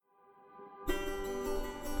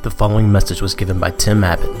The following message was given by Tim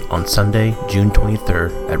Abbott on Sunday, June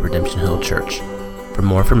 23rd at Redemption Hill Church. For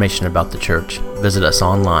more information about the church, visit us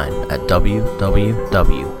online at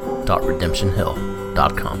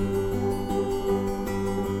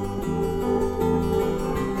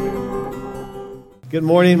www.redemptionhill.com. Good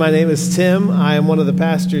morning. My name is Tim. I am one of the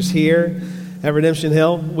pastors here at Redemption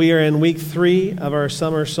Hill. We are in week 3 of our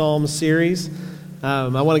Summer Psalms series.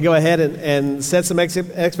 I want to go ahead and set some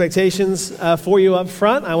expectations for you up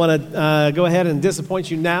front. I want to go ahead and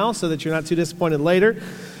disappoint you now so that you're not too disappointed later.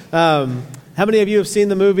 How many of you have seen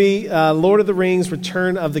the movie Lord of the Rings,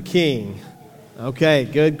 Return of the King? Okay,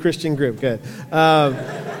 good Christian group, good.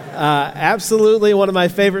 Absolutely one of my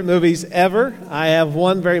favorite movies ever. I have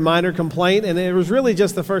one very minor complaint, and it was really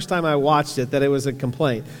just the first time I watched it that it was a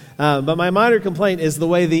complaint. But my minor complaint is the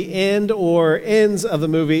way the end or ends of the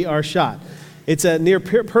movie are shot. It's a near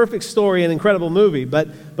perfect story, an incredible movie, but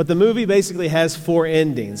the movie basically has 4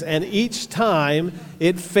 endings, and each time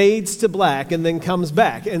it fades to black and then comes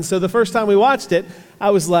back. And so the first time we watched it,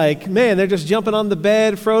 I was like, man, they're just jumping on the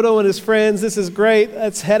bed, Frodo and his friends, this is great,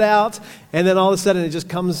 let's head out. And then all of a sudden it just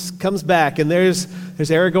comes back, and there's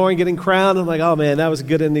Aragorn getting crowned. I'm like, oh man, that was a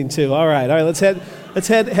good ending too. All right, let's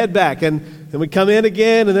head back. And then we come in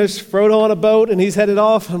again, and there's Frodo on a boat, and he's headed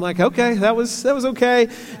off. I'm like, okay, that was okay.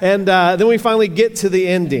 And then we finally get to the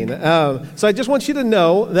ending. So I just want you to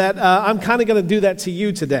know that I'm kind of going to do that to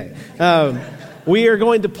you today. We are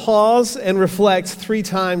going to pause and reflect 3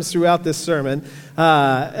 times throughout this sermon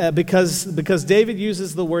because David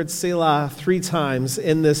uses the word Selah 3 times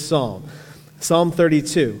in this psalm, Psalm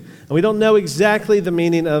 32. And we don't know exactly the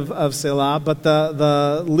meaning of Selah, but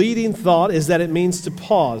the leading thought is that it means to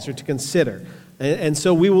pause or to consider. And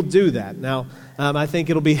so we will do that. Now, I think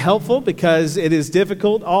it'll be helpful because it is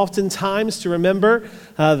difficult oftentimes to remember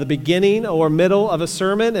the beginning or middle of a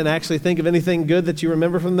sermon and actually think of anything good that you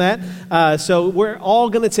remember from that. So we're all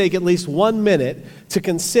going to take at least 1 minute to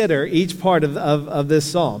consider each part of this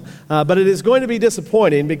psalm. But it is going to be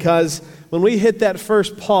disappointing because when we hit that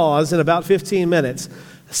first pause in about 15 minutes,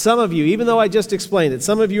 some of you, even though I just explained it,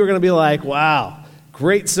 some of you are going to be like, wow,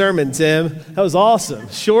 great sermon, Tim. That was awesome.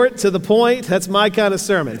 Short, to the point. That's my kind of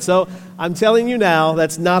sermon. So I'm telling you now,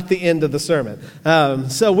 that's not the end of the sermon.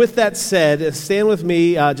 So with that said, stand with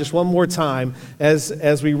me just one more time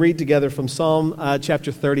as we read together from Psalm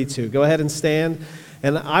chapter 32. Go ahead and stand,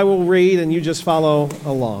 and I will read, and you just follow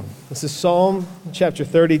along. This is Psalm chapter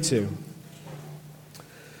 32.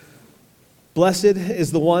 Blessed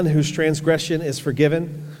is the one whose transgression is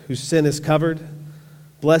forgiven, whose sin is covered.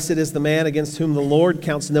 Blessed is the man against whom the Lord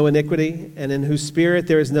counts no iniquity, and in whose spirit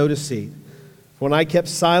there is no deceit. For when I kept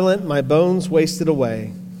silent, my bones wasted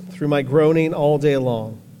away through my groaning all day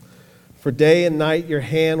long. For day and night your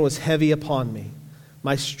hand was heavy upon me.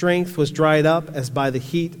 My strength was dried up as by the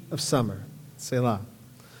heat of summer. Selah.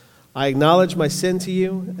 I acknowledged my sin to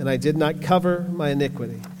you, and I did not cover my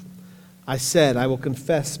iniquity. I said, I will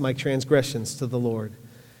confess my transgressions to the Lord,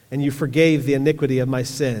 and you forgave the iniquity of my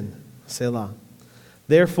sin. Selah.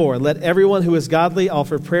 Therefore, let everyone who is godly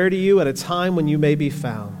offer prayer to you at a time when you may be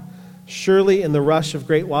found. Surely in the rush of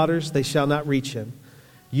great waters they shall not reach him.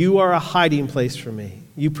 You are a hiding place for me.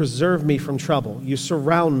 You preserve me from trouble. You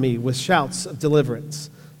surround me with shouts of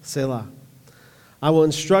deliverance. Selah. I will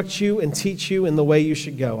instruct you and teach you in the way you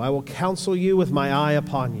should go. I will counsel you with my eye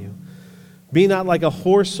upon you. Be not like a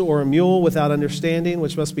horse or a mule without understanding,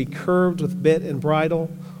 which must be curbed with bit and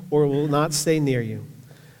bridle, or it will not stay near you.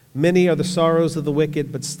 Many are the sorrows of the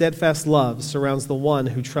wicked, but steadfast love surrounds the one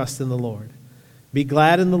who trusts in the Lord. Be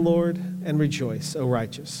glad in the Lord and rejoice, O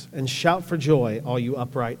righteous, and shout for joy, all you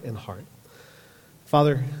upright in heart.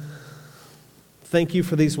 Father, thank you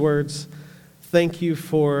for these words. Thank you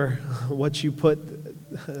for what you put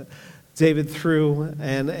David through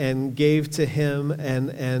and gave to him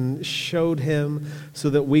and showed him so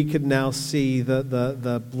that we could now see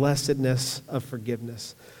the blessedness of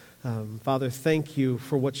forgiveness. Father, thank you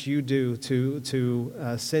for what you do to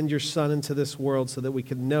send your Son into this world so that we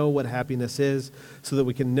can know what happiness is, so that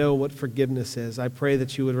we can know what forgiveness is. I pray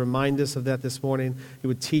that you would remind us of that this morning, you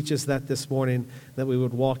would teach us that this morning, that we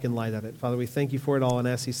would walk in light of it. Father, we thank you for it all and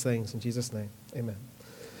ask these things in Jesus' name. Amen.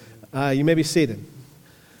 You may be seated.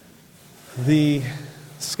 The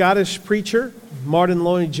Scottish preacher, Martin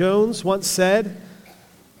Lloyd-Jones, once said,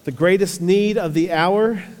 "The greatest need of the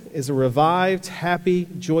hour is a revived, happy,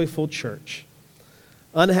 joyful church."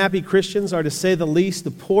 Unhappy Christians are, to say the least,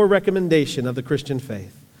 the poor recommendation of the Christian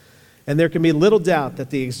faith. And there can be little doubt that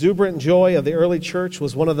the exuberant joy of the early church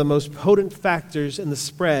was one of the most potent factors in the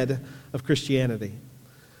spread of Christianity.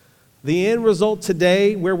 The end result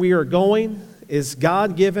today, where we are going, is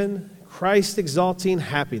God-given, Christ-exalting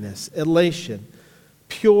happiness, elation,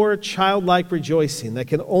 pure childlike rejoicing that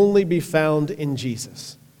can only be found in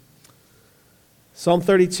Jesus. Psalm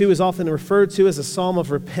 32 is often referred to as a psalm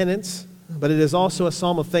of repentance, but it is also a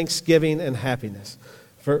psalm of thanksgiving and happiness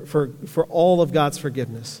for all of God's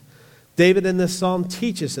forgiveness. David in this psalm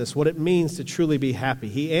teaches us what it means to truly be happy.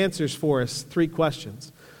 He answers for us 3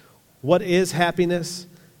 questions. What is happiness?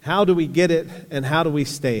 How do we get it? And how do we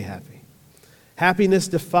stay happy? Happiness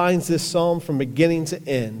defines this psalm from beginning to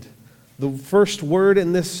end. The first word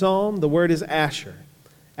in this psalm, the word is Asher.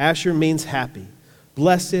 Asher means happy.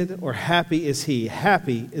 Blessed or happy is he.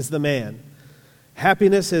 Happy is the man.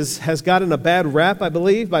 Happiness has gotten a bad rap, I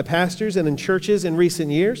believe, by pastors and in churches in recent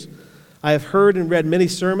years. I have heard and read many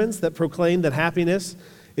sermons that proclaim that happiness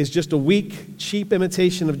is just a weak, cheap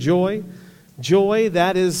imitation of joy. Joy,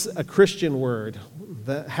 that is a Christian word.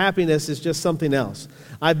 The happiness is just something else.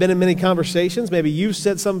 I've been in many conversations. Maybe you've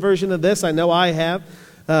said some version of this. I know I have.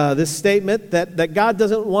 This statement that God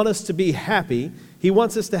doesn't want us to be happy. He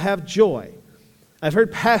wants us to have joy. I've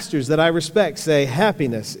heard pastors that I respect say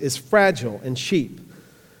happiness is fragile and cheap.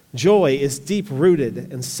 Joy is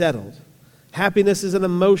deep-rooted and settled. Happiness is an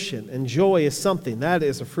emotion, and joy is something. That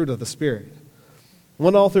is a fruit of the Spirit.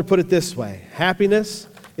 One author put it this way: happiness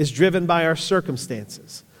is driven by our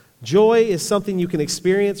circumstances. Joy is something you can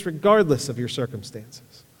experience regardless of your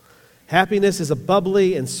circumstances. Happiness is a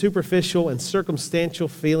bubbly and superficial and circumstantial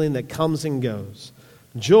feeling that comes and goes.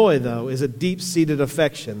 Joy, though, is a deep-seated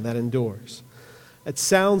affection that endures. It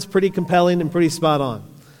sounds pretty compelling and pretty spot on.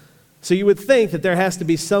 So you would think that there has to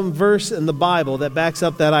be some verse in the Bible that backs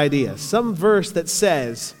up that idea. Some verse that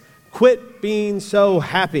says, quit being so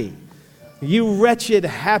happy. You wretched,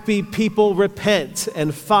 happy people, repent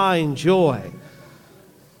and find joy.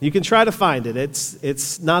 You can try to find it.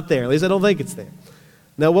 It's not there. At least I don't think it's there.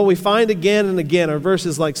 Now, what we find again and again are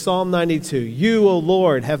verses like Psalm 92. You, O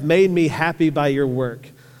Lord, have made me happy by your work.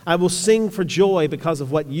 I will sing for joy because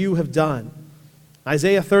of what you have done.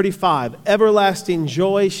 Isaiah 35, everlasting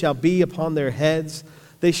joy shall be upon their heads.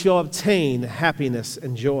 They shall obtain happiness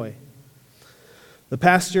and joy. The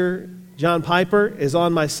pastor, John Piper, is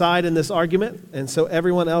on my side in this argument, and so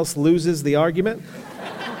everyone else loses the argument.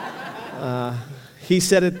 He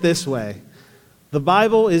said it this way: the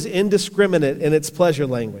Bible is indiscriminate in its pleasure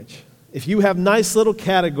language. If you have nice little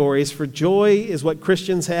categories for joy is what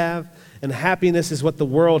Christians have and happiness is what the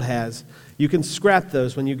world has, you can scrap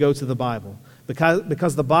those when you go to the Bible.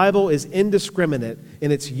 Because the Bible is indiscriminate in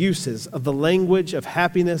its uses of the language of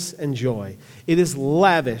happiness and joy. It is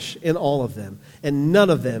lavish in all of them, and none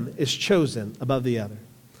of them is chosen above the other.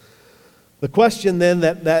 The question then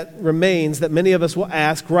that remains that many of us will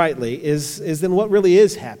ask rightly is then what really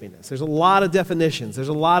is happiness? There's a lot of definitions. There's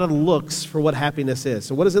a lot of looks for what happiness is.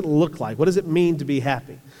 So what does it look like? What does it mean to be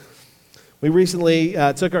happy? We recently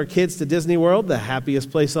took our kids to Disney World, the happiest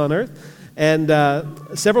place on earth. And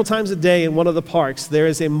several times a day in one of the parks, there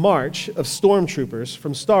is a march of stormtroopers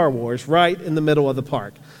from Star Wars right in the middle of the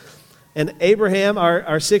park. And Abraham,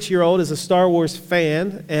 our 6-year-old, is a Star Wars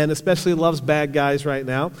fan and especially loves bad guys right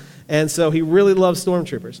now. And so he really loves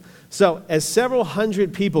stormtroopers. So as several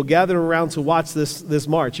hundred people gathered around to watch this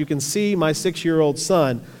march, you can see my 6-year-old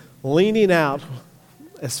son leaning out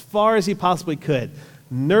as far as he possibly could,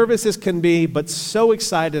 nervous as can be, but so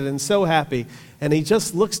excited and so happy. And he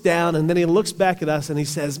just looks down, and then he looks back at us, and he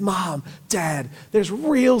says, Mom, Dad, there's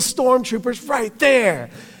real stormtroopers right there.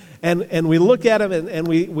 And we look at him, and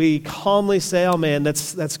we calmly say, oh, man,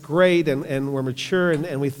 that's great, and we're mature,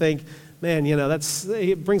 and we think, man, you know,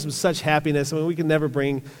 it brings him such happiness. I mean, we can never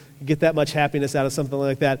get that much happiness out of something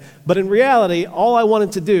like that. But in reality, all I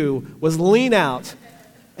wanted to do was lean out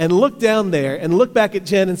and look down there and look back at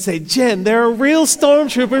Jen and say, Jen, there are real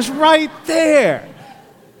stormtroopers right there.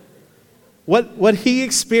 What he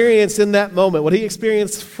experienced in that moment, what he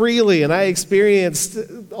experienced freely and I experienced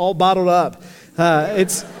all bottled up,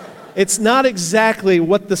 it's not exactly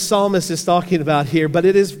what the psalmist is talking about here, but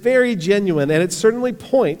it is very genuine, and it certainly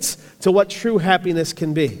points to what true happiness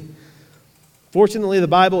can be. Fortunately, the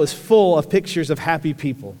Bible is full of pictures of happy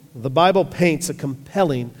people. The Bible paints a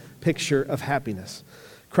compelling picture of happiness.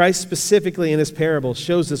 Christ specifically in his parable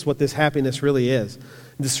shows us what this happiness really is.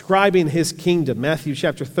 Describing his kingdom, Matthew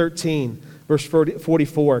chapter 13, verse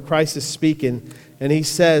 44, Christ is speaking, and he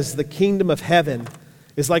says, the kingdom of heaven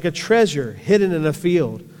is like a treasure hidden in a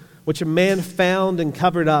field, which a man found and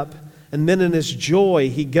covered up, and then in his joy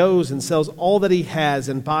he goes and sells all that he has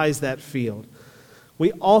and buys that field.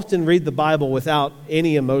 We often read the Bible without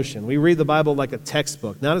any emotion. We read the Bible like a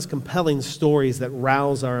textbook, not as compelling stories that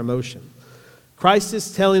rouse our emotion. Christ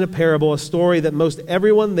is telling a parable, a story that most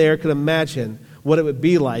everyone there could imagine what it would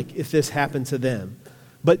be like if this happened to them.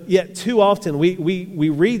 But yet too often we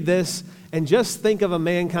read this and just think of a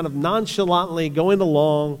man kind of nonchalantly going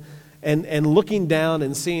along and looking down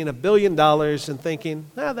and seeing $1 billion and thinking,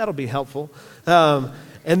 that'll be helpful.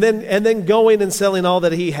 And then going and selling all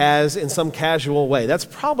that he has in some casual way. That's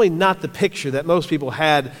probably not the picture that most people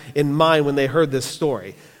had in mind when they heard this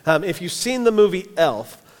story. If you've seen the movie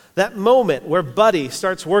Elf, that moment where Buddy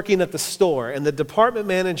starts working at the store and the department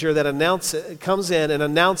manager that comes in and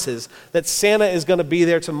announces that Santa is going to be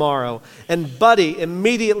there tomorrow, and Buddy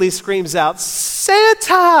immediately screams out,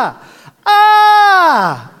 "Santa!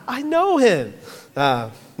 I know him."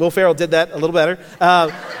 Will Ferrell did that a little better.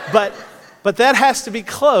 But that has to be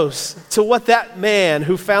close to what that man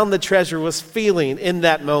who found the treasure was feeling in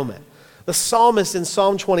that moment. The psalmist in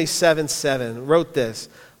Psalm 27:7 wrote this,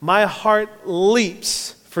 "My heart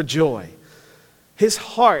leaps for joy." His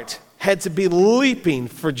heart had to be leaping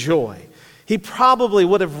for joy. He probably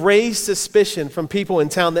would have raised suspicion from people in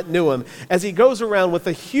town that knew him as he goes around with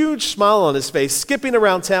a huge smile on his face, skipping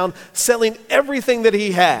around town, selling everything that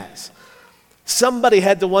he has. Somebody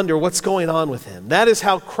had to wonder what's going on with him. That is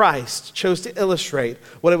how Christ chose to illustrate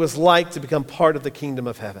what it was like to become part of the kingdom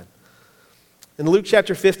of heaven. In Luke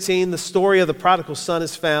chapter 15, the story of the prodigal son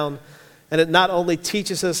is found, and it not only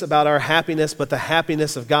teaches us about our happiness, but the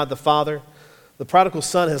happiness of God the Father. The prodigal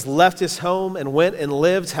son has left his home and went and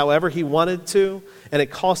lived however he wanted to, and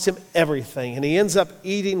it cost him everything, and he ends up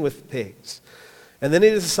eating with pigs. And then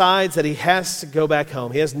he decides that he has to go back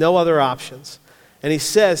home. He has no other options. And he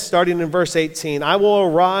says, starting in verse 18, "I will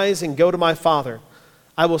arise and go to my father.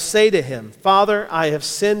 I will say to him, 'Father, I have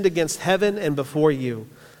sinned against heaven and before you.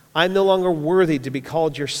 I am no longer worthy to be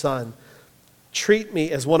called your son. Treat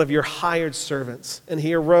me as one of your hired servants.' And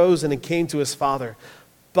he arose and he came to his father.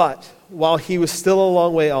 But while he was still a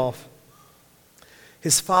long way off,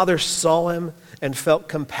 his father saw him and felt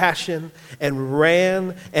compassion and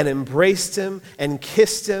ran and embraced him and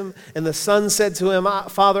kissed him. And the son said to him,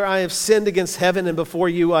 'Father, I have sinned against heaven and before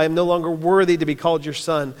you. I am no longer worthy to be called your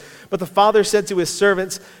son.' But the father said to his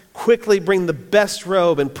servants, 'Quickly bring the best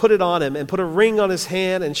robe and put it on him, and put a ring on his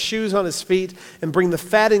hand and shoes on his feet, and bring the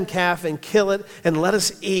fattened calf and kill it, and let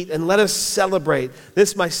us eat and let us celebrate.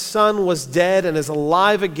 This my son was dead and is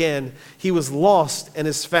alive again. He was lost and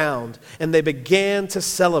is found.' And they began to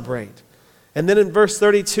celebrate." And then in verse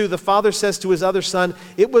 32, the father says to his other son,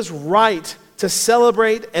 "It was right to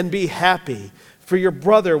celebrate and be happy, for your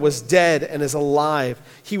brother was dead and is alive.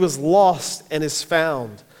 He was lost and is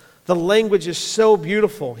found." The language is so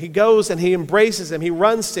beautiful. He goes and he embraces him. He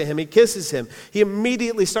runs to him. He kisses him. He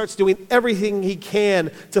immediately starts doing everything he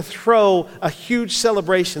can to throw a huge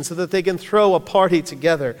celebration so that they can throw a party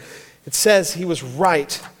together. It says he was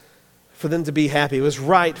right for them to be happy. It was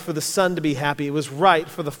right for the son to be happy. It was right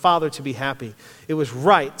for the father to be happy. It was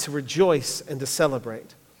right to rejoice and to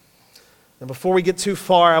celebrate. And before we get too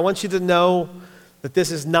far, I want you to know that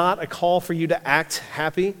this is not a call for you to act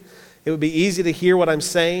happy. It would be easy to hear what I'm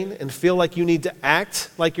saying and feel like you need to act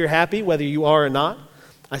like you're happy, whether you are or not.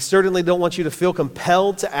 I certainly don't want you to feel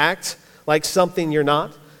compelled to act like something you're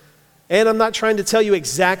not. And I'm not trying to tell you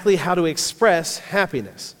exactly how to express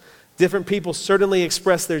happiness. Different people certainly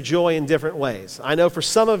express their joy in different ways. I know for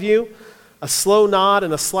some of you, a slow nod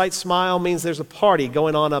and a slight smile means there's a party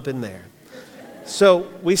going on up in there. So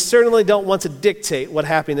we certainly don't want to dictate what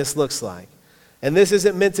happiness looks like. And this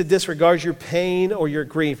isn't meant to disregard your pain or your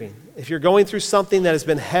grieving. If you're going through something that has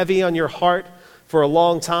been heavy on your heart for a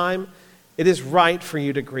long time, it is right for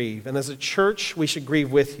you to grieve. And as a church, we should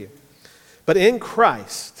grieve with you. But in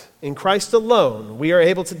Christ alone, we are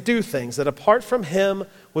able to do things that apart from Him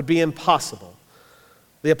would be impossible.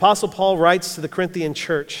 The Apostle Paul writes to the Corinthian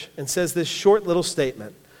church and says this short little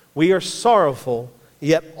statement: "We are sorrowful,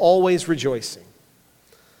 yet always rejoicing."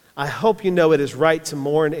 I hope you know it is right to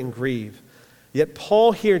mourn and grieve. Yet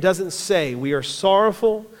Paul here doesn't say we are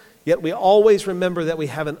sorrowful, yet we always remember that we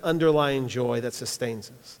have an underlying joy that sustains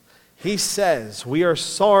us. He says we are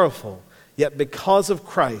sorrowful, yet because of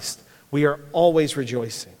Christ, we are always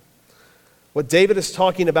rejoicing. What David is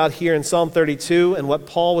talking about here in Psalm 32 and what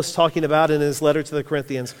Paul was talking about in his letter to the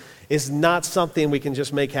Corinthians is not something we can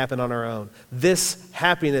just make happen on our own. This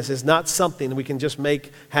happiness is not something we can just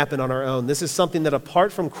make happen on our own. This is something that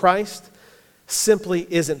apart from Christ simply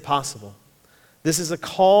isn't possible. This is a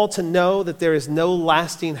call to know that there is no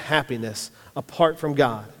lasting happiness apart from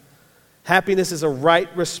God. Happiness is a right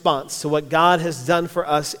response to what God has done for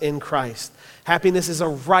us in Christ. Happiness is a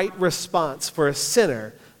right response for a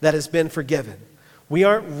sinner that has been forgiven. We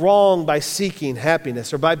aren't wrong by seeking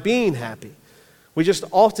happiness or by being happy. We just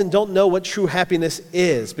often don't know what true happiness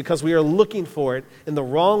is because we are looking for it in the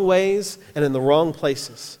wrong ways and in the wrong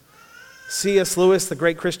places. C.S. Lewis, the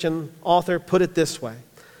great Christian author, put it this way: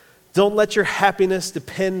 don't let your happiness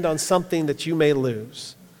depend on something that you may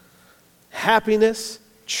lose. Happiness,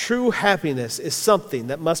 true happiness, is something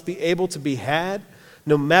that must be able to be had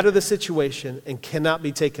no matter the situation and cannot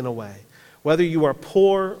be taken away. Whether you are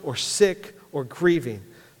poor or sick or grieving,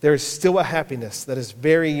 there is still a happiness that is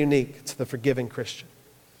very unique to the forgiven Christian.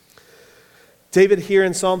 David here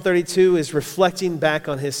in Psalm 32 is reflecting back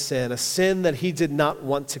on his sin, a sin that he did not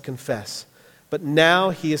want to confess. But now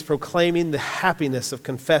he is proclaiming the happiness of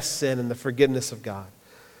confessed sin and the forgiveness of God.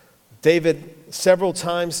 David, several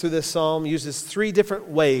times through this psalm, uses 3 different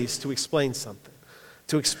ways to explain something.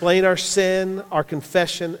 To explain our sin, our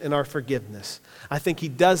confession, and our forgiveness. I think he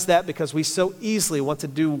does that because we so easily want to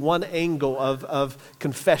do one angle of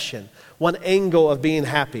confession, one angle of being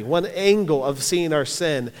happy, one angle of seeing our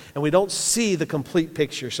sin, and we don't see the complete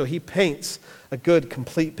picture. So he paints a good,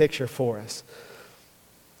 complete picture for us.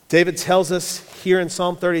 David tells us here in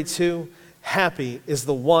Psalm 32, happy is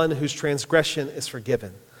the one whose transgression is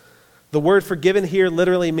forgiven. The word forgiven here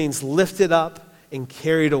literally means lifted up and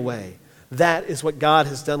carried away. That is what God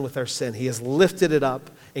has done with our sin. He has lifted it up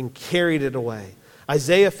and carried it away.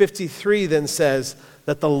 Isaiah 53 then says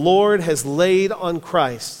that the Lord has laid on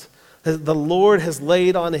Christ, the Lord has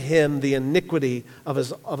laid on him the iniquity of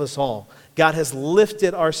us all. God has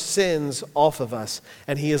lifted our sins off of us,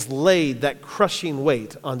 and he has laid that crushing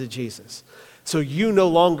weight onto Jesus. So you no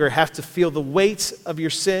longer have to feel the weight of your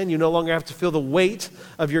sin. You no longer have to feel the weight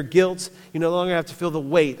of your guilt. You no longer have to feel the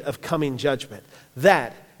weight of coming judgment.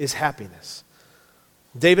 That is happiness.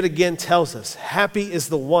 David again tells us, happy is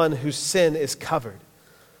the one whose sin is covered.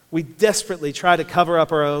 We desperately try to cover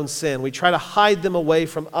up our own sin. We try to hide them away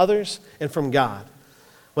from others and from God.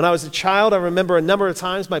 When I was a child, I remember a number of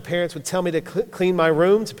times my parents would tell me to clean my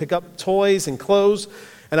room, to pick up toys and clothes,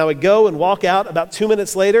 and I would go and walk out about 2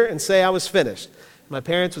 minutes later and say I was finished. My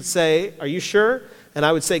parents would say, "Are you sure?" And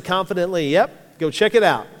I would say confidently, "Yep, go check it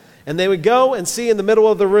out." And they would go and see in the middle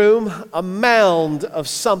of the room a mound of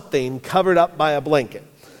something covered up by a blanket.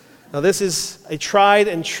 Now, this is a tried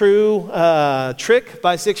and true trick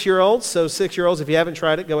by 6-year-olds. So 6-year-olds, if you haven't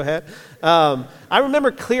tried it, go ahead. I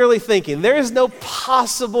remember clearly thinking, there is no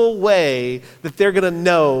possible way that they're going to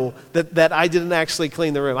know that I didn't actually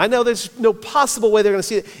clean the room. I know there's no possible way they're going to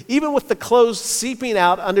see it. Even with the clothes seeping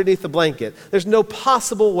out underneath the blanket, there's no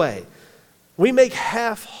possible way. We make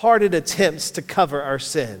half-hearted attempts to cover our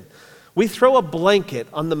sin. We throw a blanket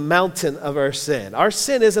on the mountain of our sin. Our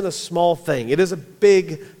sin isn't a small thing. It is a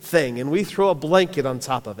big thing. And we throw a blanket on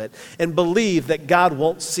top of it and believe that God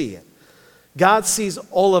won't see it. God sees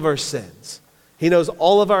all of our sins. He knows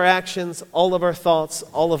all of our actions, all of our thoughts,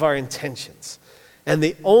 all of our intentions. And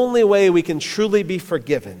the only way we can truly be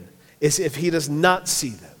forgiven is if he does not see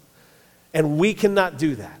them. And we cannot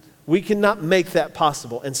do that. We cannot make that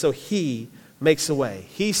possible. And so he makes a way.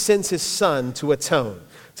 He sends his son to atone,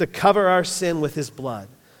 to cover our sin with his blood.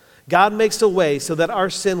 God makes a way so that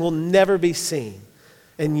our sin will never be seen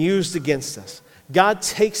and used against us. God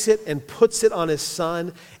takes it and puts it on his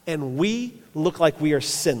son, and we look like we are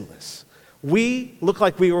sinless. We look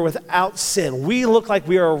like we were without sin. We look like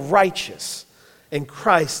we are righteous. And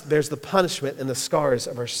Christ bears the punishment and the scars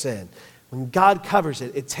of our sin. When God covers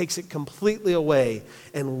it, it takes it completely away,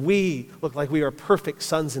 and we look like we are perfect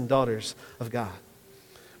sons and daughters of God.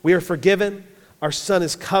 We are forgiven. Our son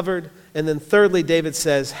is covered. And then thirdly, David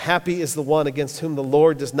says, happy is the one against whom the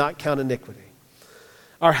Lord does not count iniquity.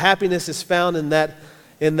 Our happiness is found in that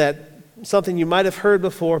something you might have heard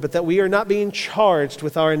before, but that we are not being charged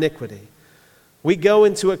with our iniquity. We go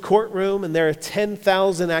into a courtroom and there are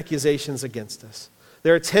 10,000 accusations against us.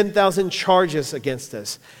 There are 10,000 charges against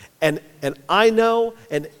us. And I know,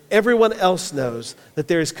 and everyone else knows, that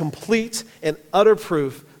there is complete and utter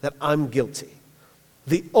proof that I'm guilty.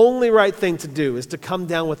 The only right thing to do is to come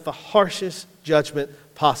down with the harshest judgment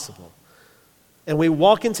possible. And we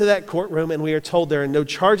walk into that courtroom and we are told there are no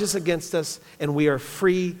charges against us and we are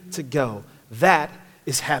free to go. That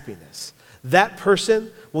is happiness. That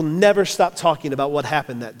person will never stop talking about what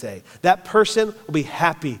happened that day. That person will be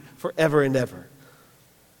happy forever and ever.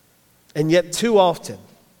 And yet too often,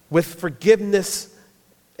 with forgiveness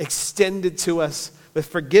extended to us, with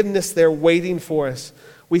forgiveness there waiting for us,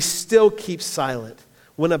 we still keep silent.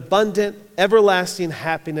 When abundant, everlasting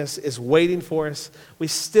happiness is waiting for us, we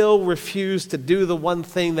still refuse to do the one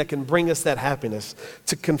thing that can bring us that happiness,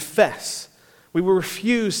 to confess. We will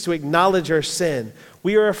refuse to acknowledge our sin.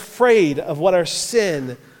 We are afraid of what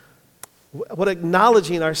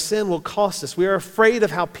acknowledging our sin will cost us. We are afraid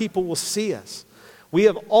of how people will see us. We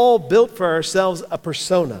have all built for ourselves a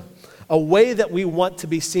persona, a way that we want to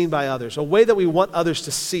be seen by others, a way that we want others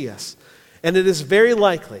to see us. And it is very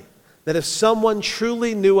likely that if someone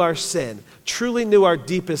truly knew our sin, truly knew our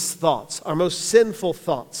deepest thoughts, our most sinful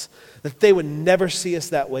thoughts, that they would never see us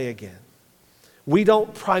that way again. We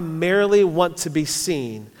don't primarily want to be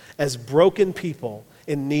seen as broken people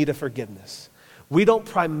in need of forgiveness. We don't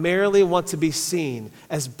primarily want to be seen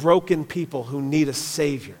as broken people who need a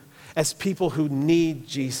Savior, as people who need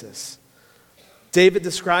Jesus. David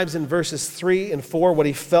describes in verses 3 and 4 what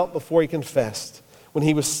he felt before he confessed, when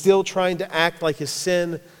he was still trying to act like his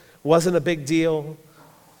sin wasn't a big deal,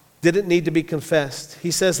 didn't need to be confessed.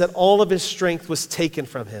 He says that all of his strength was taken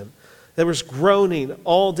from him. There was groaning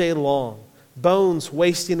all day long, bones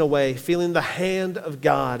wasting away, feeling the hand of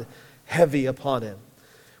God heavy upon him.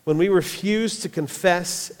 When we refuse to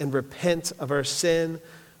confess and repent of our sin,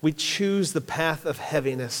 we choose the path of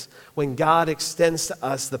heaviness when God extends to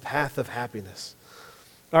us the path of happiness.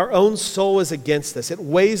 Our own soul is against us. It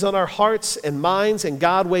weighs on our hearts and minds, and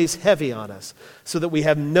God weighs heavy on us so that we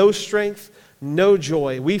have no strength, no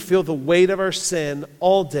joy. We feel the weight of our sin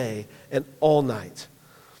all day and all night.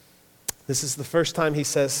 This is the first time he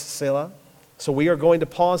says Selah. So we are going to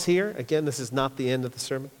pause here. Again, this is not the end of the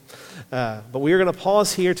sermon. But we are going to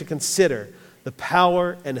pause here to consider the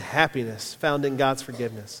power and happiness found in God's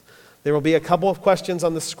forgiveness. There will be a couple of questions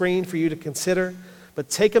on the screen for you to consider, but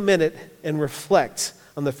take a minute and reflect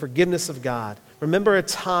on the forgiveness of God. Remember a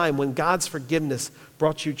time when God's forgiveness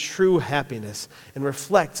brought you true happiness, and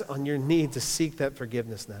reflect on your need to seek that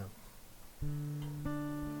forgiveness now.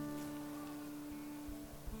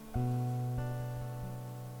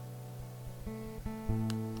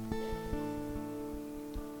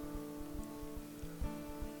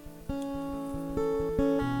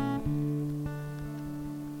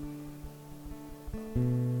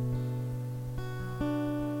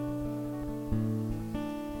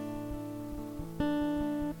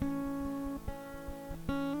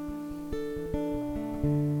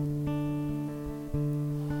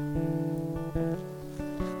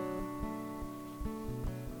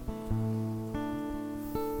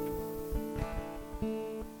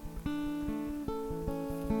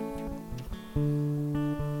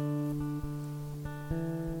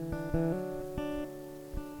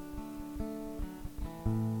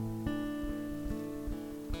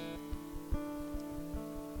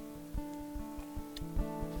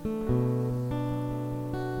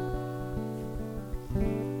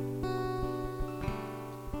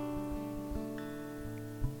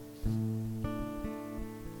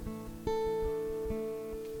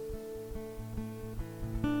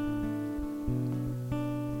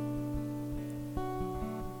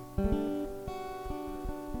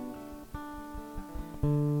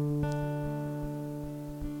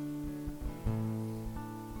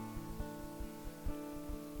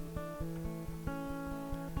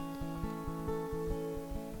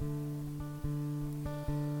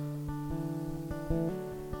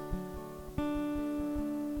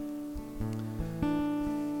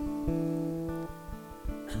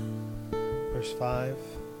 Verse 5,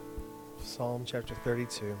 Psalm chapter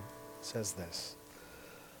 32 says this: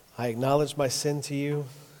 I acknowledged my sin to you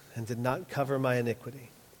and did not cover my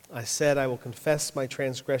iniquity. I said, I will confess my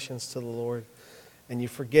transgressions to the Lord, and you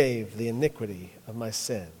forgave the iniquity of my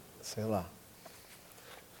sin. Selah.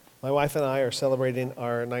 My wife and I are celebrating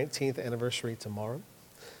our 19th anniversary tomorrow.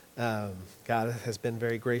 God has been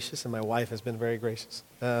very gracious, and my wife has been very gracious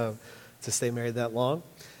to stay married that long.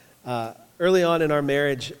 Early on in our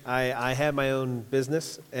marriage, I had my own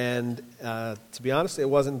business, and to be honest, it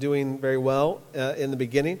wasn't doing very well in the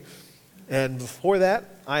beginning. And before that,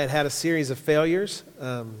 I had a series of failures,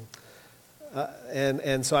 and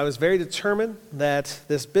so I was very determined that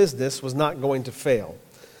this business was not going to fail.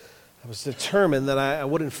 I was determined that I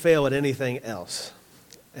wouldn't fail at anything else.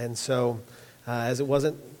 And so, as it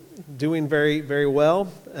wasn't doing very, very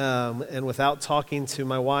well, and without talking to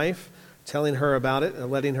my wife, telling her about it and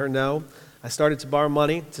letting her know, I started to borrow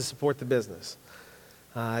money to support the business.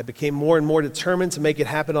 I became more and more determined to make it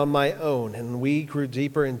happen on my own, and we grew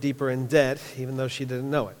deeper and deeper in debt, even though she didn't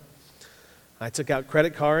know it. I took out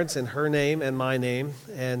credit cards in her name and my name,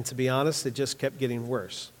 and to be honest, it just kept getting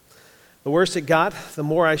worse. The worse it got, the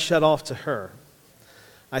more I shut off to her.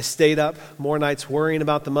 I stayed up more nights worrying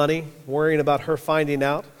about the money, worrying about her finding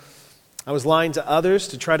out. I was lying to others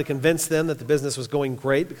to try to convince them that the business was going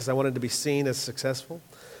great because I wanted to be seen as successful.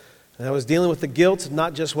 And I was dealing with the guilt of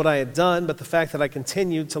not just what I had done, but the fact that I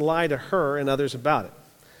continued to lie to her and others about it.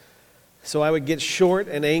 So I would get short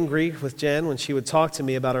and angry with Jen when she would talk to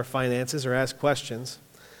me about our finances or ask questions.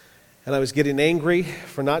 And I was getting angry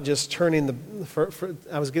for not just turning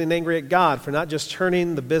I was getting angry at God for not just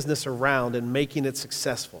turning the business around and making it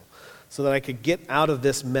successful so that I could get out of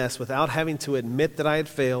this mess without having to admit that I had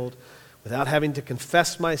failed, without having to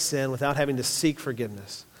confess my sin, without having to seek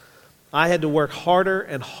forgiveness. I had to work harder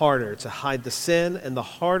and harder to hide the sin, and the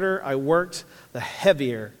harder I worked, the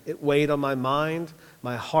heavier it weighed on my mind,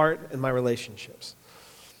 my heart, and my relationships.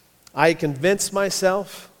 I convinced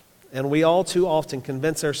myself, and we all too often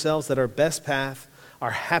convince ourselves that our best path,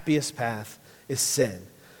 our happiest path, is sin.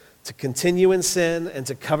 To continue in sin and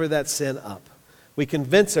to cover that sin up. We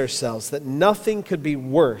convince ourselves that nothing could be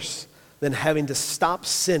worse than having to stop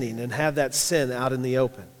sinning and have that sin out in the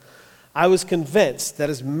open. I was convinced that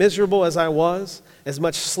as miserable as I was, as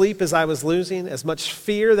much sleep as I was losing, as much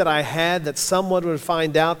fear that I had that someone would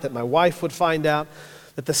find out, that my wife would find out,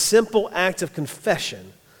 that the simple act of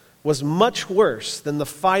confession was much worse than the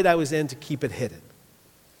fight I was in to keep it hidden.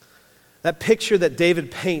 That picture that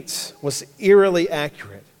David paints was eerily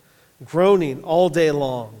accurate. Groaning all day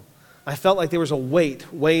long, I felt like there was a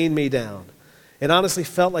weight weighing me down. It honestly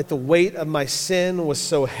felt like the weight of my sin was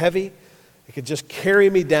so heavy, it could just carry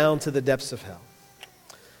me down to the depths of hell.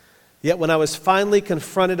 Yet when I was finally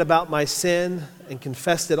confronted about my sin and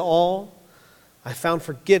confessed it all, I found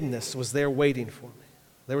forgiveness was there waiting for me.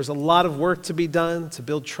 There was a lot of work to be done to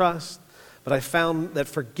build trust, but I found that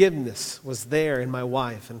forgiveness was there in my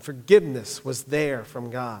wife, and forgiveness was there from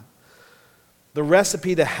God. The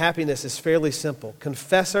recipe to happiness is fairly simple.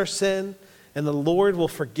 Confess our sin, and the Lord will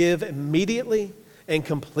forgive immediately and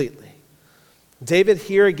completely. David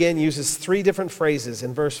here again uses 3 different phrases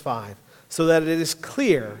in verse 5 so that it is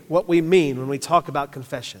clear what we mean when we talk about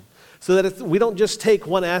confession. So that we don't just take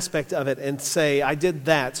one aspect of it and say, I did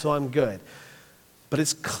that, so I'm good. But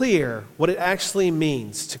it's clear what it actually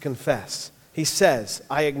means to confess. He says,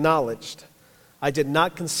 I acknowledged, I did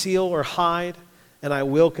not conceal or hide, and I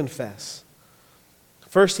will confess.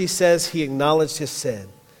 First, he says he acknowledged his sin.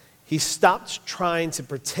 He stopped trying to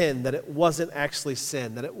pretend that it wasn't actually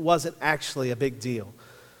sin, that it wasn't actually a big deal.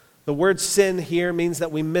 The word sin here means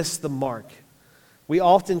that we miss the mark. We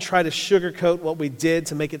often try to sugarcoat what we did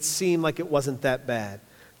to make it seem like it wasn't that bad,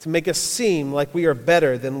 to make us seem like we are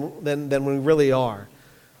better than we really are.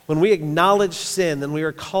 When we acknowledge sin, then we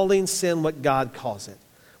are calling sin what God calls it.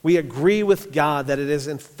 We agree with God that it is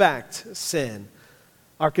in fact sin.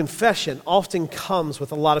 Our confession often comes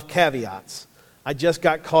with a lot of caveats. I just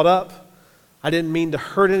got caught up. I didn't mean to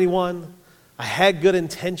hurt anyone. I had good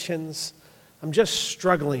intentions. I'm just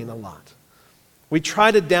struggling a lot. We try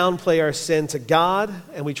to downplay our sin to God,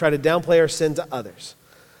 and we try to downplay our sin to others.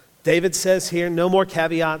 David says here, no more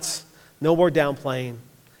caveats, no more downplaying.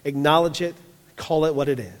 Acknowledge it, call it what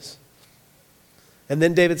it is. And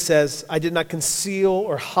then David says, I did not conceal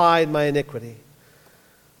or hide my iniquity.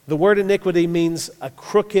 The word iniquity means a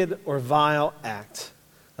crooked or vile act.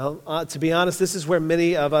 Now, to be honest, this is where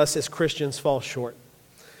many of us as Christians fall short.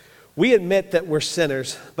 We admit that we're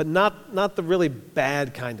sinners, but not the really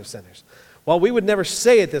bad kind of sinners. While we would never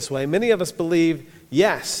say it this way, many of us believe,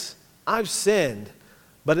 yes, I've sinned,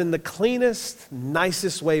 but in the cleanest,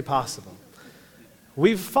 nicest way possible.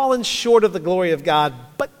 We've fallen short of the glory of God,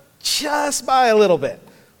 but just by a little bit.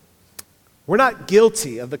 We're not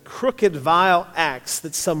guilty of the crooked, vile acts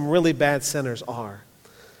that some really bad sinners are.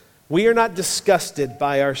 We are not disgusted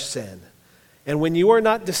by our sin. And when you are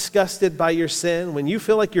not disgusted by your sin, when you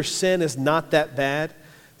feel like your sin is not that bad,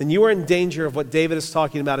 then you are in danger of what David is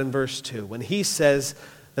talking about in verse 2, when he says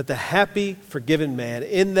that the happy, forgiven man,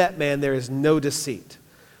 in that man there is no deceit.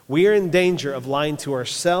 We are in danger of lying to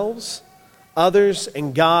ourselves, others,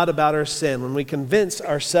 and God about our sin when we convince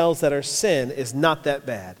ourselves that our sin is not that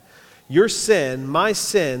bad. Your sin, my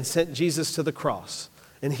sin, sent Jesus to the cross,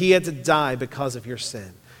 and he had to die because of your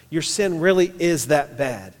sin. Your sin really is that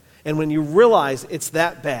bad. And when you realize it's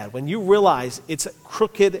that bad, when you realize it's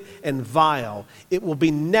crooked and vile, it will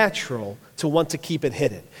be natural to want to keep it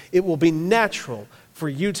hidden. It will be natural for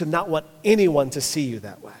you to not want anyone to see you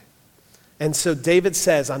that way. And so David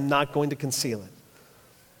says, I'm not going to conceal it.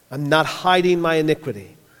 I'm not hiding my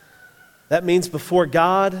iniquity. That means before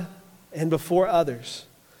God and before others.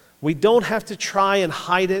 We don't have to try and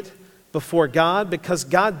hide it before God because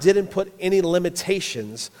God didn't put any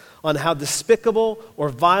limitations on how despicable or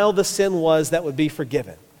vile the sin was that would be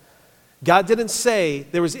forgiven. God didn't say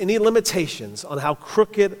there was any limitations on how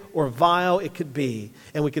crooked or vile it could be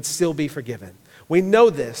and we could still be forgiven. We know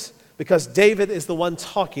this because David is the one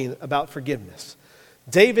talking about forgiveness.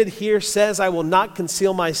 David here says, I will not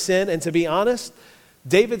conceal my sin. And to be honest,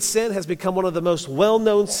 David's sin has become one of the most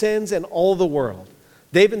well-known sins in all the world.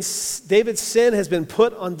 David's sin has been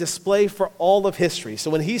put on display for all of history.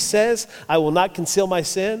 So when he says, I will not conceal my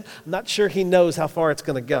sin, I'm not sure he knows how far it's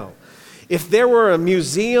going to go. If there were a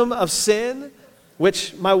museum of sin,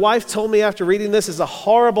 which my wife told me after reading this is a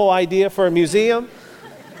horrible idea for a museum,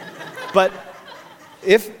 but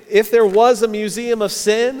if there was a museum of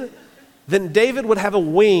sin, then David would have a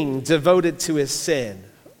wing devoted to his sin.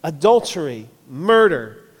 Adultery,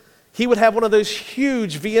 murder. He would have one of those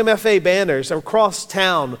huge VMFA banners across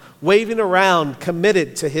town waving around,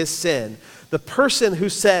 committed to his sin. The person who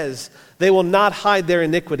says they will not hide their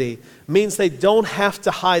iniquity means they don't have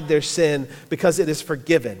to hide their sin because it is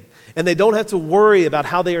forgiven. And they don't have to worry about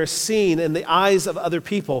how they are seen in the eyes of other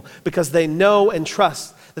people because they know and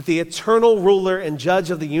trust that the eternal ruler and judge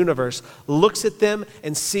of the universe looks at them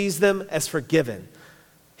and sees them as forgiven.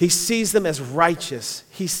 He sees them as righteous.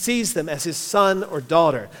 He sees them as his son or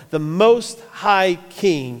daughter. The Most High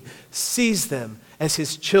King sees them as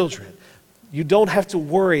his children. You don't have to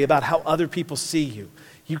worry about how other people see you.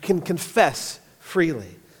 You can confess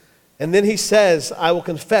freely. And then he says, I will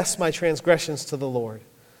confess my transgressions to the Lord.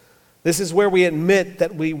 This is where we admit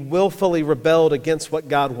that we willfully rebelled against what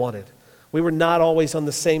God wanted. We were not always on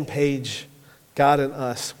the same page, God and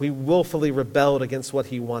us. We willfully rebelled against what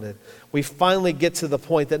he wanted. We finally get to the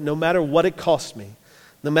point that no matter what it costs me,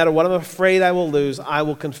 no matter what I'm afraid I will lose, I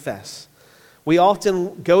will confess. We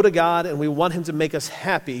often go to God and we want him to make us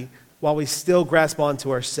happy while we still grasp onto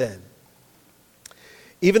our sin.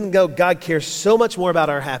 Even though God cares so much more about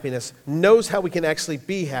our happiness, knows how we can actually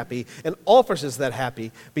be happy, and offers us that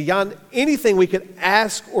happy beyond anything we could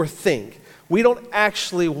ask or think, we don't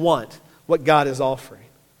actually want what God is offering.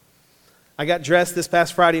 I got dressed this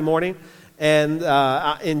past Friday morning, and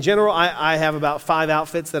in general, I have about 5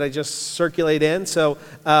 outfits that I just circulate in. So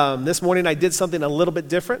this morning I did something a little bit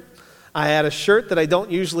different. I had a shirt that I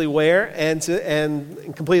don't usually wear, and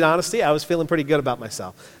in complete honesty, I was feeling pretty good about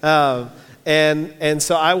myself. And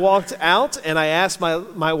so I walked out, and I asked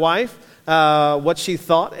my wife what she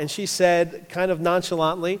thought, and she said, kind of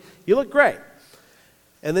nonchalantly, "You look great."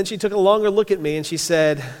 And then she took a longer look at me, and she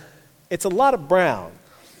said, "It's a lot of brown."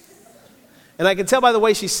 And I could tell by the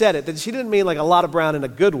way she said it that she didn't mean like a lot of brown in a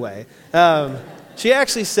good way. She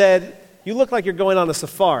actually said, "You look like you're going on a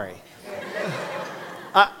safari."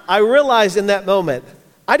 I realized in that moment,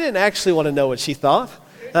 I didn't actually want to know what she thought.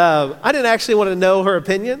 I didn't actually want to know her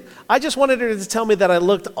opinion. I just wanted her to tell me that I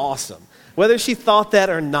looked awesome, whether she thought that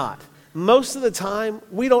or not. Most of the time,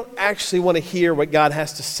 we don't actually want to hear what God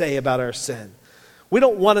has to say about our sin. We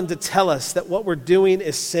don't want him to tell us that what we're doing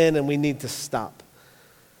is sin and we need to stop.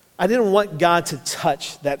 I didn't want God to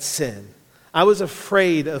touch that sin. I was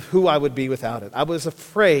afraid of who I would be without it. I was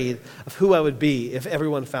afraid of who I would be if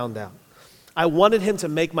everyone found out. I wanted him to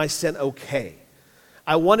make my sin okay.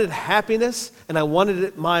 I wanted happiness, and I wanted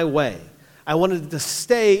it my way. I wanted to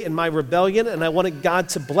stay in my rebellion, and I wanted God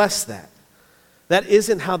to bless that. That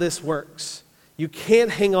isn't how this works. You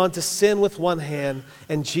can't hang on to sin with one hand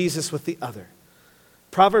and Jesus with the other.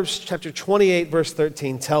 Proverbs chapter 28, verse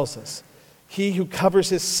 13 tells us, "He who covers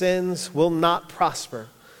his sins will not prosper,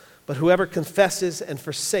 but whoever confesses and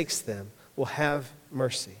forsakes them will have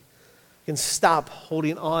mercy." You can stop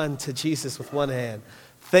holding on to Jesus with one hand,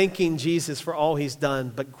 thanking Jesus for all he's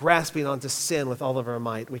done, but grasping onto sin with all of our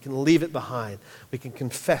might. We can leave it behind. We can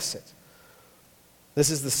confess it. This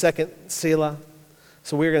is the second Selah.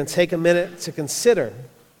 So we're going to take a minute to consider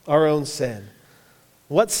our own sin.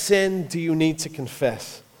 What sin do you need to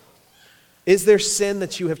confess? Is there sin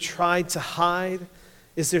that you have tried to hide?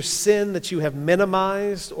 Is there sin that you have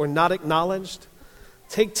minimized or not acknowledged?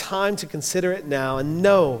 Take time to consider it now and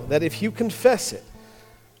know that if you confess it,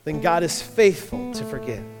 then God is faithful to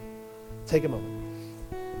forgive. Take a moment.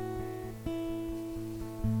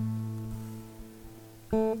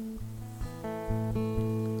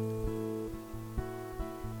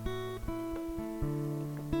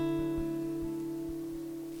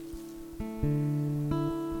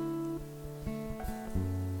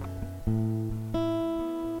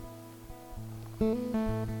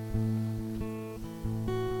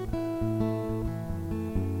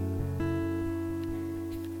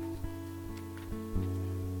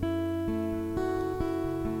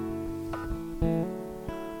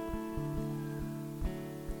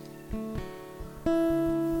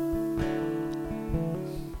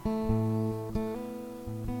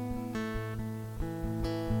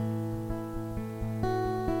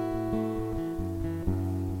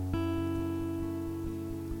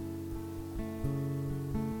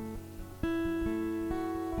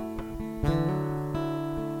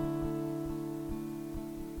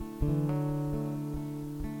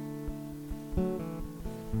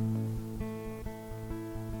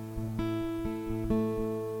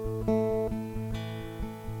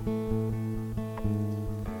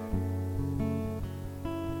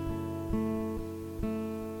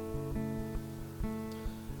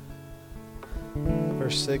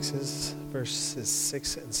 verses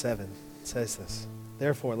 6 and 7. It says this: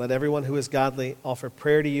 Therefore, let everyone who is godly offer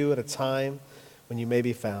prayer to you at a time when you may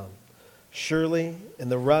be found. Surely, in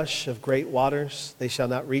the rush of great waters, they shall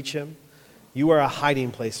not reach him. You are a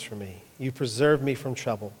hiding place for me. You preserve me from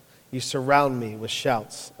trouble. You surround me with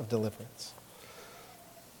shouts of deliverance.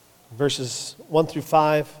 Verses 1 through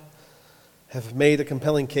 5 have made a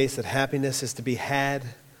compelling case that happiness is to be had,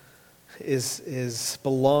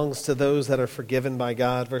 belongs to those that are forgiven by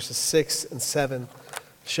God. Verses 6 and 7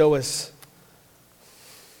 show us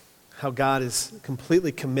how God is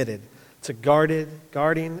completely committed to guarding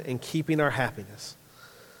and keeping our happiness.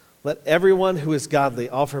 Let everyone who is godly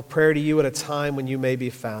offer prayer to you at a time when you may be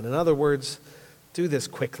found. In other words, do this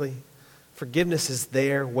quickly. Forgiveness is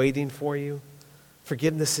there waiting for you.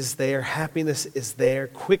 Forgiveness is there. Happiness is there.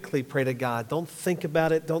 Quickly pray to God. Don't think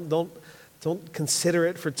about it. Don't consider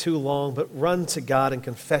it for too long, but run to God and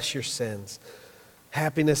confess your sins.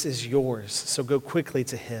 Happiness is yours, so go quickly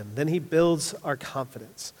to him. Then he builds our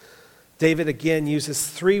confidence. David again uses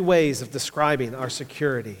 3 ways of describing our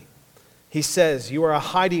security. He says, you are a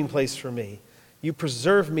hiding place for me. You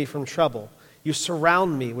preserve me from trouble. You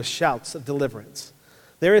surround me with shouts of deliverance.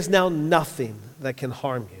 There is now nothing that can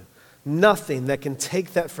harm you. Nothing that can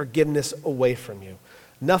take that forgiveness away from you.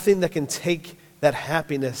 Nothing that can take that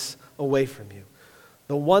happiness away from you.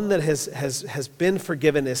 The one that has been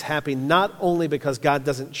forgiven is happy not only because God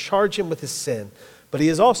doesn't charge him with his sin, but he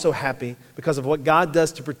is also happy because of what God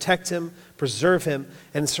does to protect him, preserve him,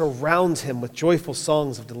 and surround him with joyful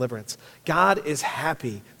songs of deliverance. God is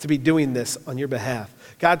happy to be doing this on your behalf.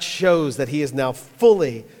 God shows that he is now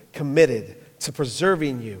fully committed to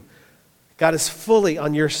preserving you. God is fully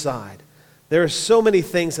on your side. There are so many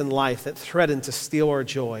things in life that threaten to steal our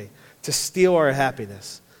joy, to steal our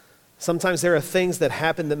happiness. Sometimes there are things that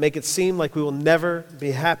happen that make it seem like we will never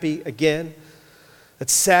be happy again. That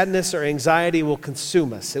sadness or anxiety will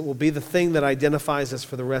consume us. It will be the thing that identifies us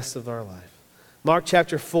for the rest of our life. Mark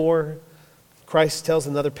chapter 4, Christ tells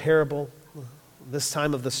another parable, this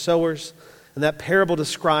time of the sowers. And that parable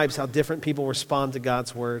describes how different people respond to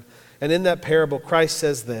God's word. And in that parable, Christ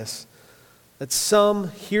says this, that some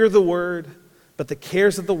hear the word, but the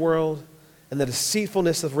cares of the world and the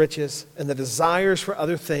deceitfulness of riches and the desires for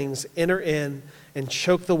other things enter in and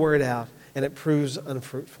choke the word out, and it proves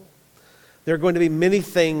unfruitful. There are going to be many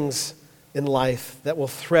things in life that will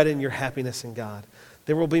threaten your happiness in God.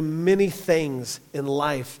 There will be many things in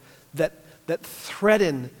life that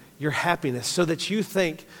threaten your happiness so that you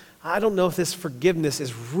think, I don't know if this forgiveness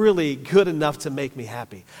is really good enough to make me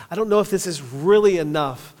happy. I don't know if this is really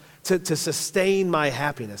enough to sustain my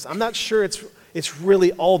happiness. I'm not sure it's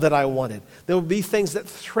really all that I wanted. There will be things that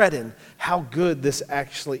threaten how good this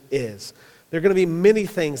actually is. There are going to be many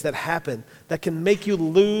things that happen that can make you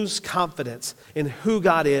lose confidence in who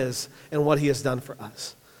God is and what he has done for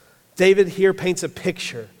us. David here paints a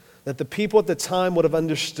picture that the people at the time would have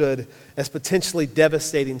understood as potentially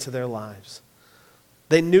devastating to their lives.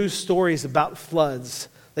 They knew stories about floods.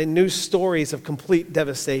 They knew stories of complete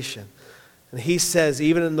devastation. And he says,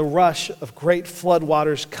 even in the rush of great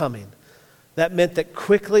floodwaters coming, that meant that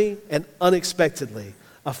quickly and unexpectedly,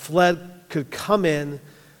 a flood could come in,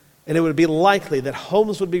 and it would be likely that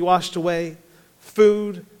homes would be washed away,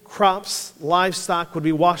 food, crops, livestock would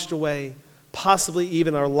be washed away, possibly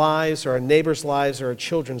even our lives or our neighbors' lives or our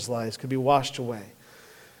children's lives could be washed away.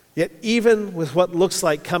 Yet even with what looks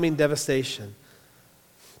like coming devastation,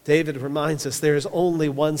 David reminds us there is only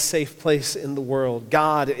one safe place in the world.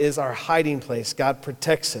 God is our hiding place. God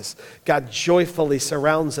protects us. God joyfully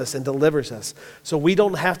surrounds us and delivers us. So we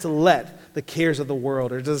don't have to let the cares of the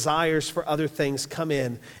world or desires for other things come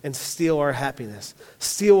in and steal our happiness,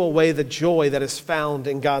 steal away the joy that is found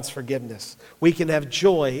in God's forgiveness. We can have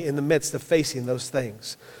joy in the midst of facing those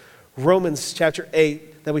things. Romans chapter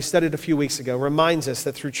 8, that we studied a few weeks ago, reminds us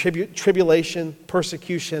that through tribulation,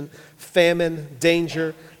 persecution, famine,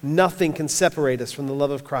 danger, nothing can separate us from the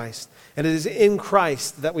love of Christ. And it is in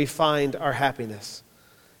Christ that we find our happiness.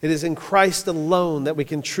 It is in Christ alone that we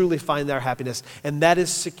can truly find our happiness. And that is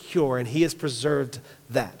secure, and he has preserved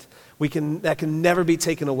that. That can never be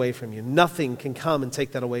taken away from you. Nothing can come and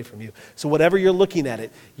take that away from you. So whatever you're looking at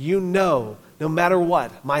it, you know, no matter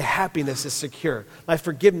what, my happiness is secure. My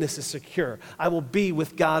forgiveness is secure. I will be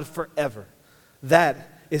with God forever. That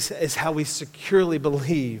is how we securely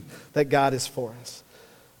believe that God is for us.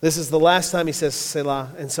 This is the last time he says Selah,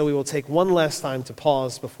 and so we will take one last time to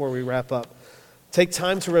pause before we wrap up. Take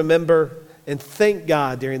time to remember and thank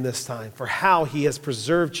God during this time for how he has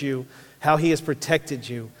preserved you, how he has protected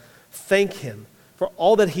you. Thank him for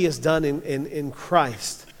all that he has done in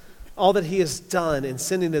Christ, all that he has done in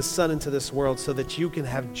sending his son into this world so that you can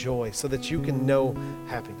have joy, so that you can know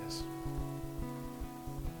happiness.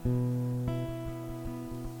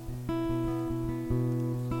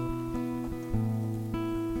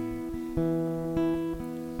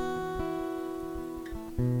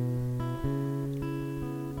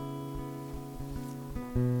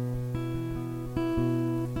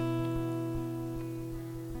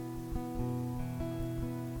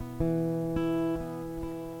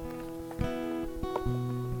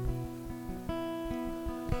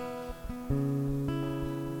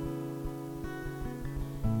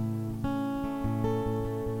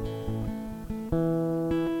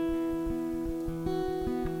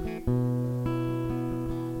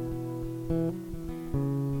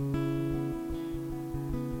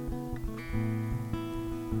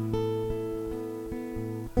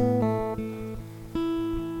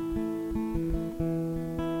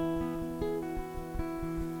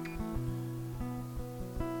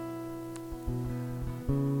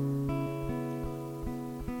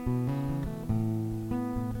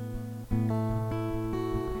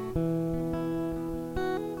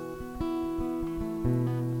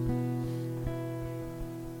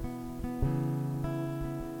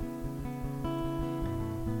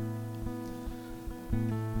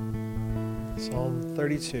 Psalm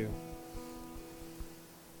 32,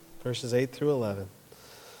 verses 8 through 11.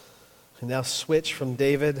 We now switch from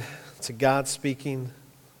David to God speaking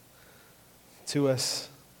to us.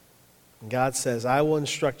 And God says, I will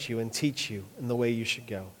instruct you and teach you in the way you should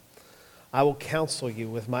go. I will counsel you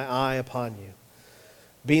with my eye upon you.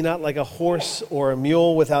 Be not like a horse or a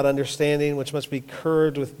mule without understanding, which must be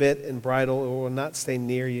curbed with bit and bridle, or will not stay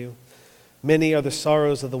near you. Many are the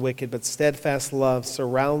sorrows of the wicked, but steadfast love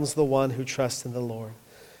surrounds the one who trusts in the Lord.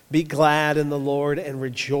 Be glad in the Lord and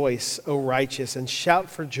rejoice, O righteous, and shout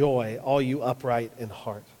for joy, all you upright in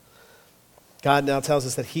heart. God now tells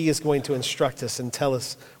us that he is going to instruct us and tell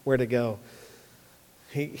us where to go.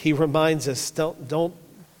 He reminds us, don't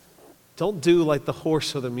do like the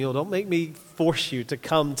horse or the mule. Don't make me force you to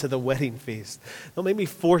come to the wedding feast. Don't make me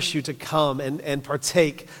force you to come and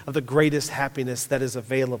partake of the greatest happiness that is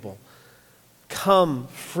available. Come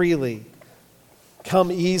freely. Come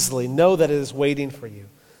easily. Know that it is waiting for you.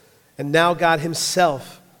 And now God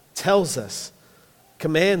himself tells us,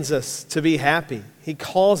 commands us to be happy. He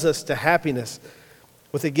calls us to happiness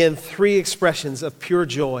with, again, 3 expressions of pure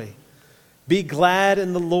joy. Be glad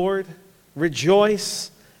in the Lord, rejoice,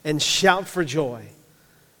 and shout for joy.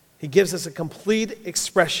 He gives us a complete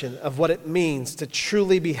expression of what it means to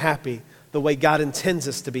truly be happy the way God intends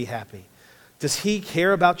us to be happy. Does he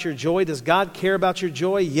care about your joy? Does God care about your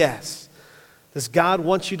joy? Yes. Does God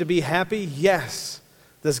want you to be happy? Yes.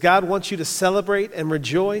 Does God want you to celebrate and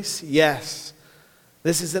rejoice? Yes.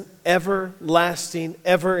 This is an everlasting,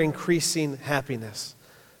 ever-increasing happiness.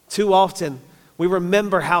 Too often, we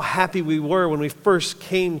remember how happy we were when we first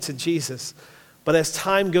came to Jesus. But as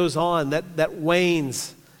time goes on, that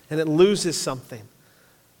wanes and it loses something.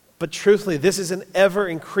 But truthfully, this is an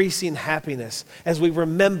ever-increasing happiness as we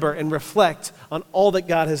remember and reflect on all that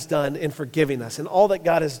God has done in forgiving us and all that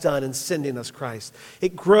God has done in sending us Christ.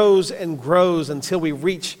 It grows and grows until we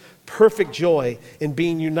reach perfect joy in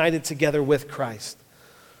being united together with Christ.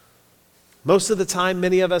 Most of the time,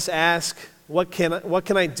 many of us ask, what can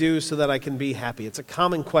I do so that I can be happy? It's a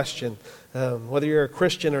common question, whether you're a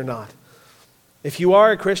Christian or not. If you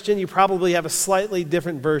are a Christian, you probably have a slightly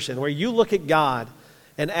different version where you look at God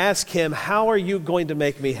and ask him, how are you going to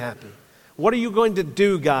make me happy? What are you going to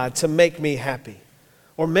do, God, to make me happy?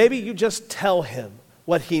 Or maybe you just tell him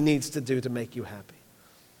what he needs to do to make you happy.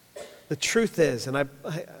 The truth is, and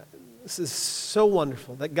this is so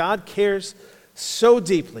wonderful, that God cares so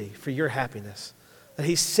deeply for your happiness that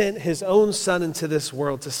he sent his own son into this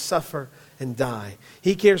world to suffer and die.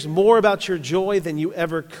 He cares more about your joy than you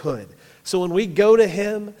ever could. So when we go to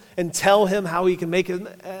him and tell him how he can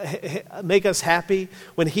make us happy,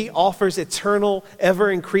 when he offers eternal,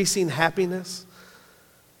 ever-increasing happiness,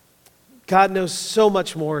 God knows so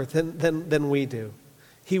much more than we do.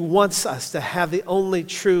 He wants us to have the only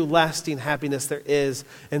true, lasting happiness there is.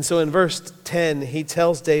 And so in verse 10, he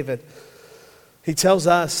tells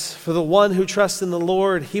us, for the one who trusts in the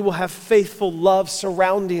Lord, he will have faithful love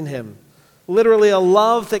surrounding him. Literally, a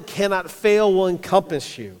love that cannot fail will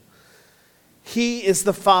encompass you. He is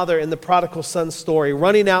the father in the prodigal son story,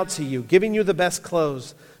 running out to you, giving you the best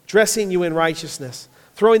clothes, dressing you in righteousness,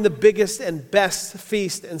 throwing the biggest and best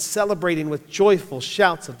feast, and celebrating with joyful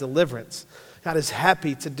shouts of deliverance. God is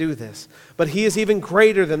happy to do this. But he is even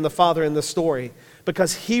greater than the father in the story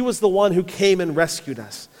because he was the one who came and rescued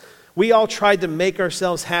us. We all tried to make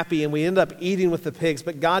ourselves happy, and we ended up eating with the pigs,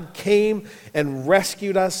 but God came and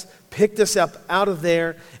rescued us, picked us up out of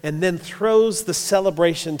there, and then throws the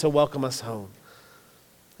celebration to welcome us home.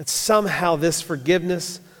 And somehow this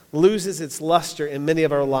forgiveness loses its luster in many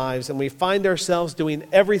of our lives, and we find ourselves doing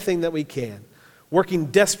everything that we can, working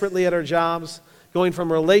desperately at our jobs, going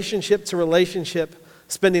from relationship to relationship,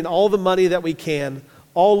 spending all the money that we can,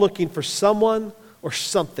 all looking for someone or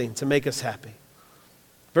something to make us happy.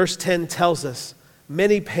 Verse 10 tells us,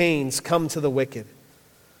 many pains come to the wicked.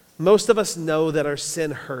 Most of us know that our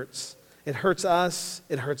sin hurts. It hurts us,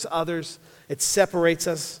 it hurts others, it separates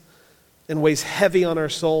us and weighs heavy on our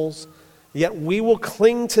souls. Yet we will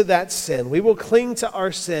cling to that sin. We will cling to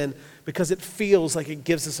our sin because it feels like it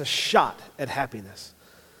gives us a shot at happiness.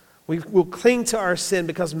 We will cling to our sin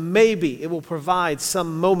because maybe it will provide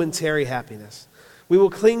some momentary happiness. We will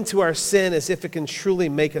cling to our sin as if it can truly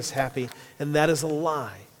make us happy, and that is a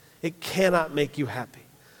lie. It cannot make you happy.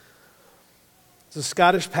 There's a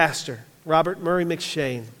Scottish pastor, Robert Murray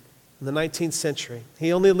McCheyne, in the 19th century.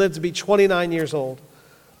 He only lived to be 29 years old,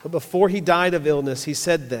 but before he died of illness, he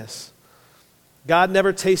said this: God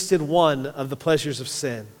never tasted one of the pleasures of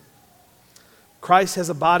sin. Christ has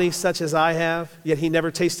a body such as I have, yet he never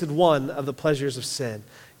tasted one of the pleasures of sin.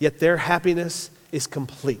 Yet their happiness is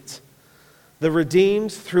complete. The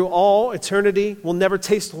redeemed through all eternity will never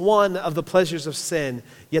taste one of the pleasures of sin,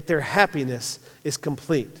 yet their happiness is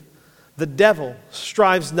complete. The devil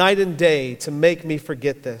strives night and day to make me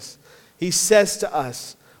forget this. He says to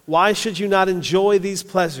us, why should you not enjoy these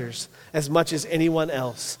pleasures as much as anyone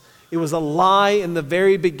else? It was a lie in the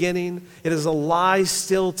very beginning. It is a lie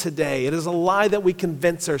still today. It is a lie that we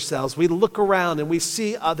convince ourselves. We look around and we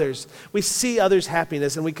see others. We see others'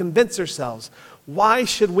 happiness and we convince ourselves, why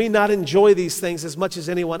should we not enjoy these things as much as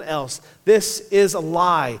anyone else? This is a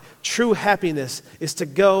lie. True happiness is to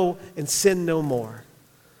go and sin no more.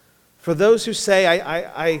 For those who say,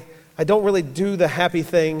 I don't really do the happy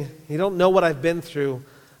thing, you don't know what I've been through,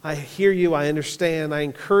 I hear you, I understand. I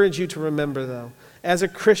encourage you to remember, though, as a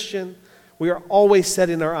Christian, we are always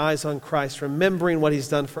setting our eyes on Christ, remembering what he's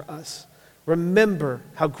done for us. Remember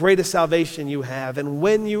how great a salvation you have. And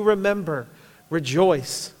when you remember,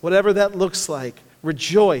 rejoice. Whatever that looks like,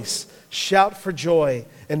 rejoice, shout for joy,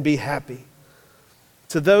 and be happy.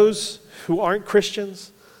 To those who aren't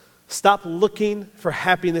Christians, stop looking for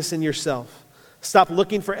happiness in yourself. Stop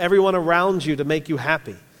looking for everyone around you to make you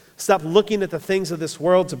happy. Stop looking at the things of this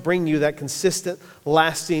world to bring you that consistent,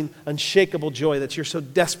 lasting, unshakable joy that you're so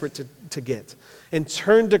desperate to get. And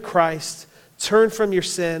turn to Christ, turn from your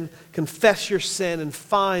sin, confess your sin, and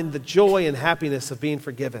find the joy and happiness of being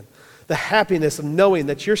forgiven. The happiness of knowing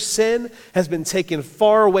that your sin has been taken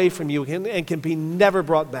far away from you and can be never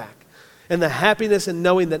brought back. And the happiness in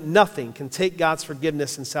knowing that nothing can take God's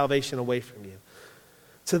forgiveness and salvation away from you.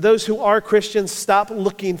 To those who are Christians, stop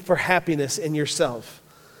looking for happiness in yourself.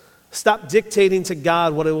 Stop dictating to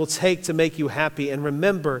God what it will take to make you happy, and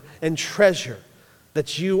remember and treasure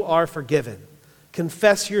that you are forgiven.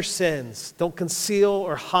 Confess your sins. Don't conceal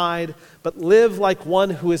or hide, but live like one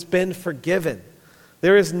who has been forgiven.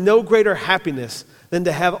 There is no greater happiness than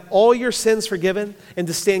to have all your sins forgiven and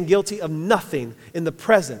to stand guilty of nothing in the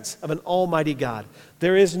presence of an almighty God.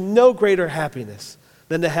 There is no greater happiness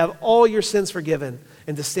than to have all your sins forgiven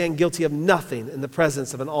and to stand guilty of nothing in the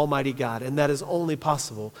presence of an almighty God. And that is only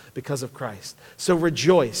possible because of Christ. So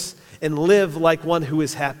rejoice and live like one who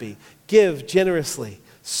is happy. Give generously.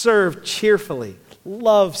 Serve cheerfully.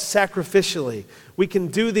 Love sacrificially. We can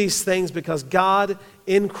do these things because God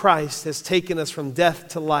in Christ has taken us from death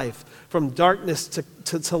to life, from darkness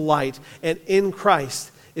to light, and in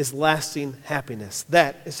Christ is lasting happiness.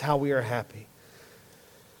 That is how we are happy.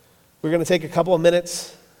 We're going to take a couple of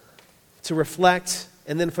minutes to reflect,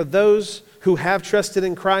 and then for those who have trusted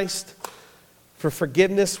in Christ, for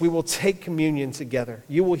forgiveness, we will take communion together.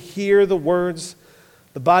 You will hear the words,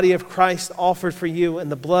 the body of Christ offered for you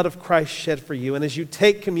and the blood of Christ shed for you. And as you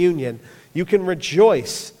take communion, you can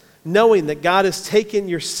rejoice knowing that God has taken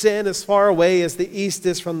your sin as far away as the east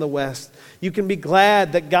is from the west. You can be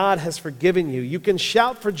glad that God has forgiven you. You can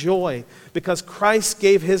shout for joy because Christ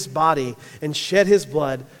gave his body and shed his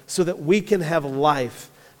blood so that we can have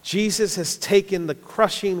life. Jesus has taken the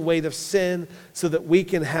crushing weight of sin so that we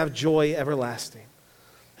can have joy everlasting.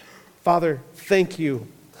 Father, thank you.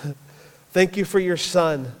 Thank you for your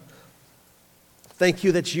Son. Thank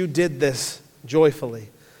you that you did this joyfully.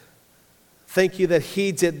 Thank you that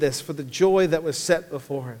he did this for the joy that was set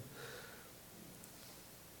before him.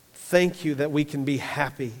 Thank you that we can be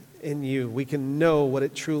happy in you. We can know what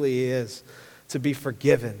it truly is to be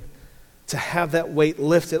forgiven, to have that weight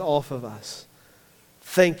lifted off of us.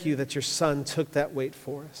 Thank you that your Son took that weight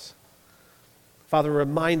for us. Father,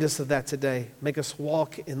 remind us of that today. Make us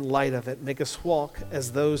walk in light of it. Make us walk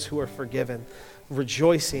as those who are forgiven,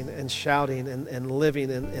 rejoicing and shouting and living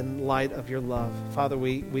in light of your love. Father,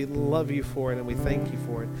 we love you for it and we thank you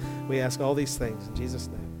for it. We ask all these things in Jesus'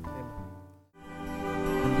 name.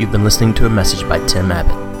 Amen. You've been listening to a message by Tim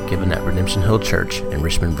Abbott, given at Redemption Hill Church in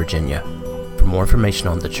Richmond, Virginia. For more information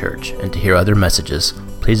on the church and to hear other messages,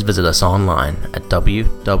 please visit us online at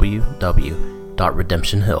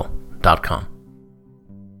www.redemptionhill.com.